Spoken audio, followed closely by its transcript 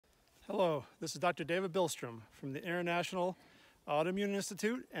Hello, this is Dr. David Bilstrom from the International Autoimmune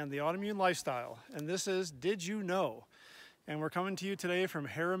Institute and the Autoimmune Lifestyle, and this is Did You Know? And we're coming to you today from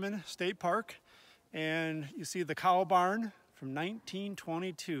Harriman State Park, and you see the cow barn from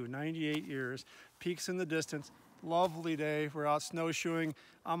 1922, 98 years, peaks in the distance. Lovely day. We're out snowshoeing.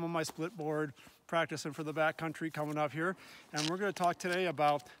 I'm on my split board practicing for the backcountry coming up here, and we're going to talk today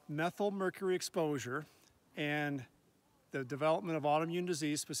about methyl mercury exposure and the development of autoimmune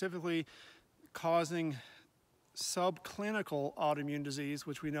disease, specifically causing subclinical autoimmune disease,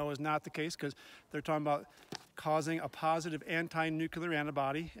 which we know is not the case because they're talking about causing a positive anti-nuclear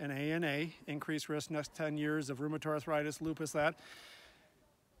antibody, an ANA, increased risk next 10 years of rheumatoid arthritis, lupus, that.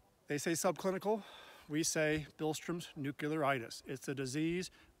 They say subclinical, we say Bilstrom's nuclearitis. It's a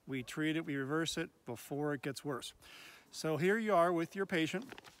disease, we treat it, we reverse it before it gets worse. So here you are with your patient.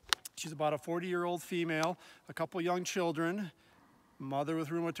 She's about a 40-year-old female, a couple young children, mother with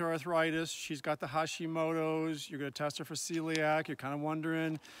rheumatoid arthritis. She's got the Hashimoto's. You're going to test her for celiac. You're kind of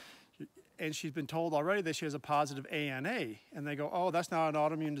wondering. And she's been told already that she has a positive ANA. And they go, oh, that's not an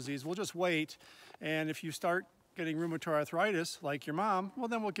autoimmune disease. We'll just wait. And if you start getting rheumatoid arthritis, like your mom, well,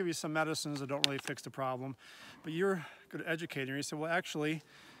 then we'll give you some medicines that don't really fix the problem. But you're good at educating her. You say, well, actually,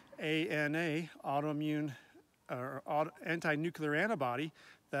 ANA, autoimmune or anti-nuclear antibody,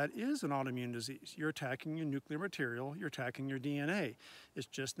 that is an autoimmune disease. You're attacking your nuclear material, you're attacking your DNA. It's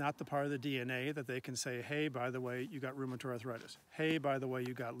just not the part of the DNA that they can say, hey, by the way, you got rheumatoid arthritis. Hey, by the way,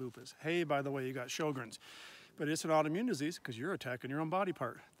 you got lupus. Hey, by the way, you got Sjogren's. But it's an autoimmune disease because you're attacking your own body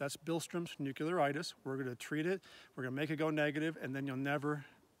part. That's Bilstrom's nuclearitis. We're going to treat it, we're going to make it go negative, and then you'll never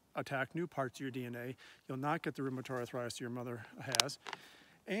attack new parts of your DNA. You'll not get the rheumatoid arthritis your mother has.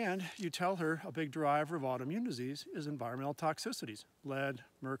 And you tell her a big driver of autoimmune disease is environmental toxicities. Lead,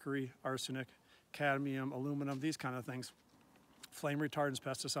 mercury, arsenic, cadmium, aluminum, these kind of things. Flame retardants,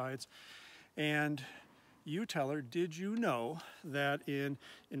 pesticides. And you tell her, did you know that in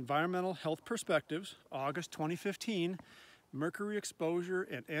Environmental Health Perspectives, August 2015, mercury exposure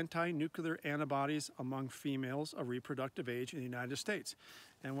and anti-nuclear antibodies among females of reproductive age in the United States.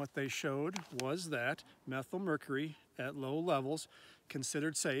 And what they showed was that methyl mercury at low levels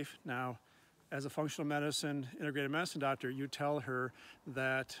considered safe. Now, as a functional medicine, integrated medicine doctor, you tell her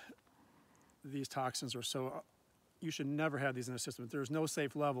that these toxins are so, you should never have these in the system. There's no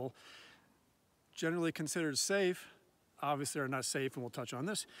safe level. Generally considered safe, obviously are not safe, and we'll touch on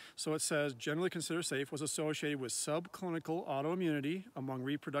this. So it says, generally considered safe was associated with subclinical autoimmunity among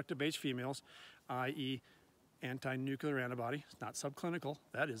reproductive age females, i.e. anti-nuclear antibody. It's not subclinical,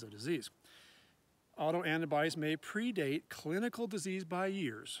 that is a disease. Autoantibodies may predate clinical disease by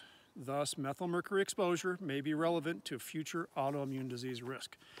years. Thus, methyl mercury exposure may be relevant to future autoimmune disease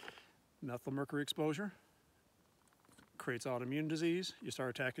risk. Methyl mercury exposure creates autoimmune disease. You start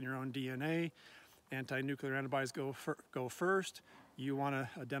attacking your own DNA. Anti-nuclear antibodies go first. You want to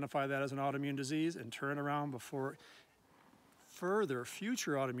identify that as an autoimmune disease and turn around before further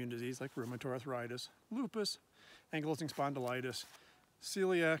future autoimmune disease like rheumatoid arthritis, lupus, ankylosing spondylitis,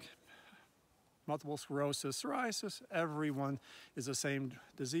 celiac, multiple sclerosis, psoriasis. Everyone is the same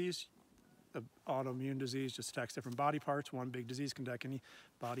disease. The autoimmune disease just attacks different body parts. One big disease can attack any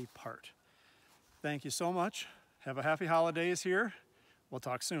body part. Thank you so much. Have a happy holidays here. We'll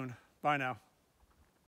talk soon. Bye now.